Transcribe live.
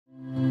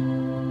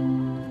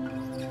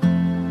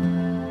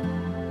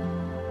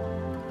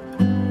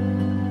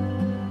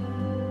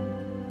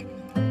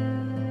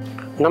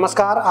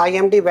Namaskar,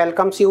 IMD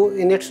welcomes you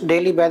in its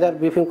daily weather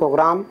briefing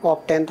program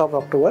of 10th of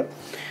October.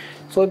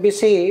 So we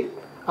see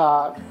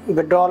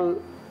withdrawal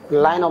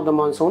line of the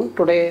monsoon.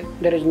 Today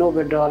there is no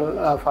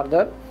withdrawal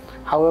further.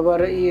 However,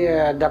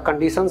 the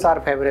conditions are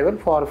favorable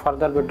for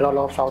further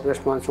withdrawal of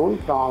southwest monsoon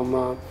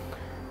from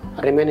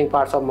remaining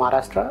parts of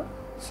Maharashtra,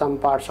 some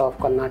parts of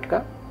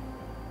Karnataka,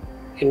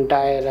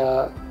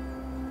 entire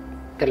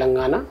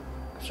Telangana,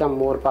 some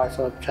more parts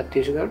of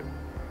Chhattisgarh,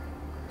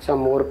 some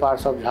more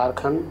parts of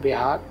Jharkhand,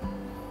 Bihar,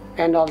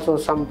 and also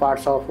some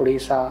parts of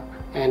Odisha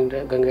and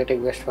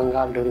Gangetic West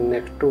Bengal during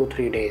next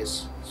 2-3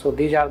 days. So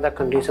these are the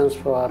conditions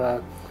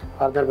for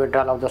further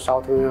withdrawal of the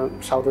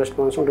southwest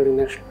monsoon during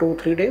next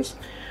 2-3 days.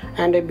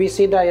 And if we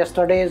see the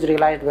yesterday's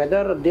realized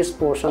weather, this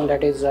portion,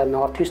 that is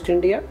northeast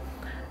India,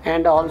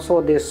 and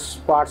also this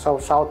parts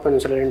of south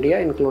peninsular India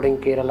including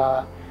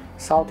Kerala,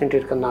 South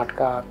Interior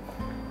Karnataka,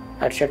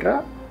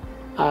 etc.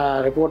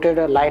 Reported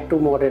a light to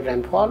moderate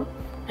rainfall,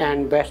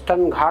 and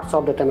western ghats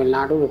of the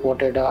TamilNadu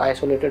reported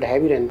isolated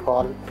heavy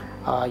rainfall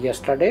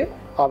yesterday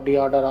of the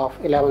order of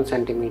 11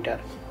 centimeter.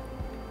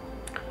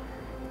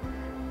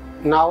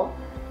 Now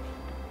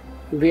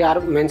we are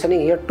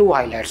mentioning here two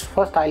highlights.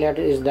 First highlight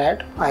is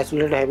that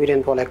isolated heavy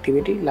rainfall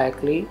activity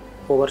likely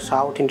over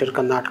South Interior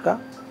Karnataka,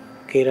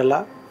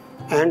 Kerala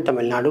and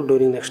Tamil Nadu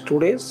during next 2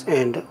 days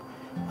and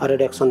a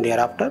reduction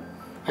thereafter.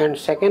 And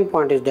second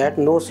point is that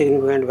no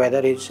significant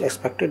weather is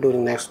expected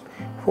during next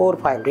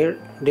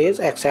 4-5 days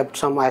except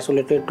some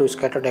isolated to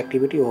scattered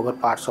activity over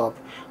parts of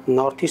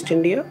northeast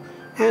India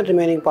and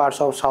remaining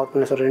parts of south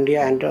peninsular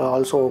India and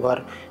also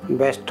over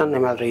western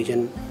Himal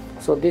region.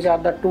 So these are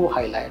the two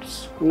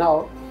highlights.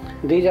 Now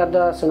these are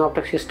the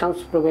synoptic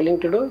systems prevailing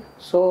today.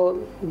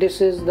 So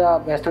this is the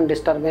western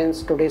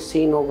disturbance today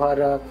seen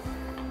over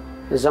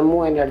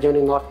Jammu and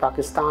adjoining North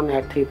Pakistan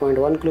at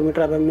 3.1 km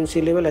above mean sea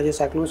level as a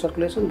cyclone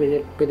circulation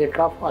with a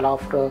trough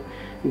aloft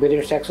with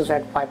its axis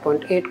at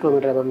 5.8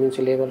 km above mean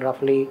sea level,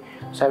 roughly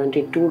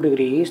 72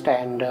 degree east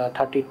and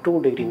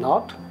 32 degree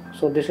north.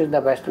 So this is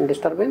the western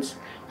disturbance,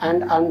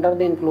 and under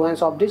the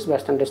influence of this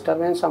western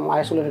disturbance some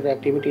isolated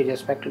activity is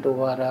expected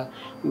over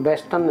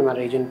western Himal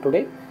region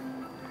today,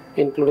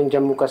 including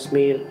Jammu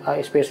Kashmir,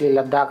 especially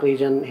Ladakh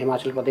region,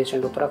 Himachal Pradesh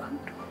and Uttarakhand.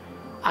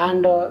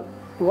 And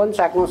one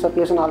cyclone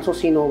circulation also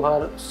seen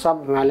over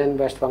sub-Himalayan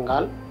West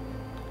Bengal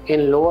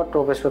in lower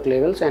tropospheric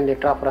levels, and the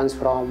trough runs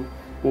from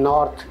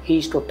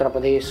northeast Uttar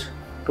Pradesh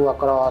to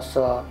across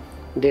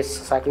this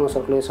cyclone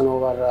circulation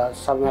over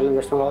sub-Himalayan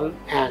West Bengal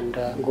and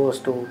goes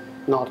to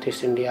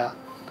northeast India.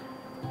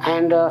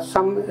 And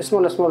some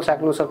small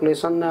cyclone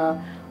circulation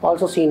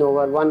also seen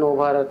over, one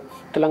over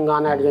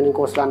Telangana adjoining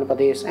coastal Andhra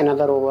Pradesh,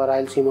 another over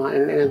Rayalaseema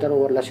and another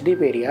over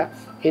Lakshadweep area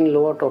in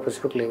lower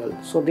tropospheric level.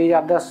 So these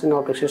are the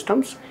synoptic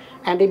systems.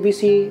 And if we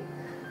see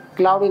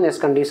cloudiness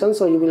conditions,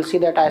 so you will see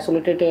that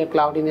isolated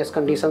cloudiness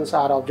conditions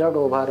are observed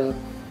over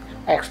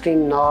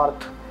extreme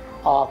north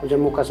of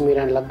Jammu Kashmir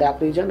and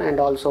Ladakh region, and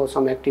also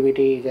some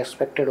activity is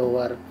expected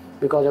over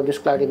because of this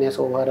cloudiness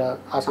over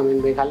Assam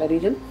and Meghalaya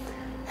region,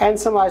 and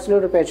some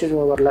isolated patches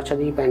over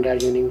Lakshadweep and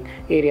adjoining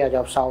areas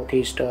of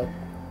southeast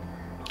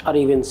or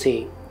even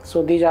sea.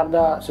 So these are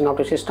the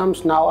synoptic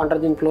systems. Now under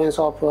the influence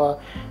of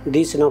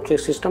these synoptic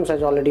systems,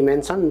 as already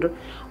mentioned,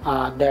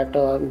 that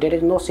there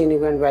is no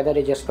significant weather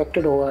is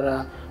expected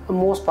over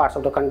most parts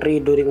of the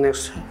country during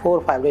next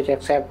 4-5 days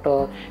except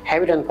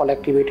heavy rainfall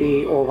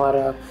activity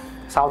over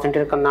South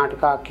Interior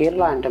Karnataka,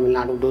 Kerala and Tamil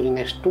Nadu during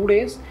next 2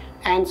 days,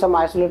 and some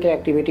isolated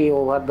activity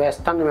over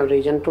western Himal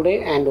region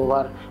today and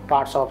over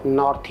parts of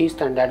northeast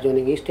and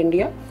adjoining East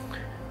India.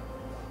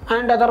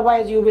 And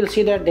otherwise you will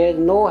see that there is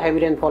no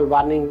heavy rainfall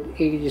warning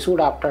issued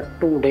after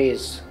 2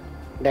 days.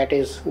 That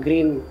is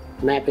green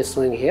map is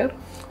showing here.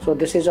 So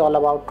this is all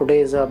about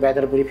today's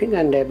weather briefing,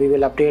 and we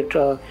will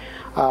update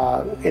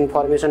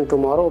information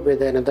tomorrow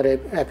with another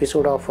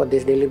episode of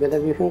this daily weather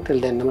briefing. Till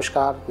then,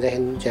 Namaskar, Jai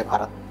Hind, Jai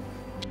Bharat.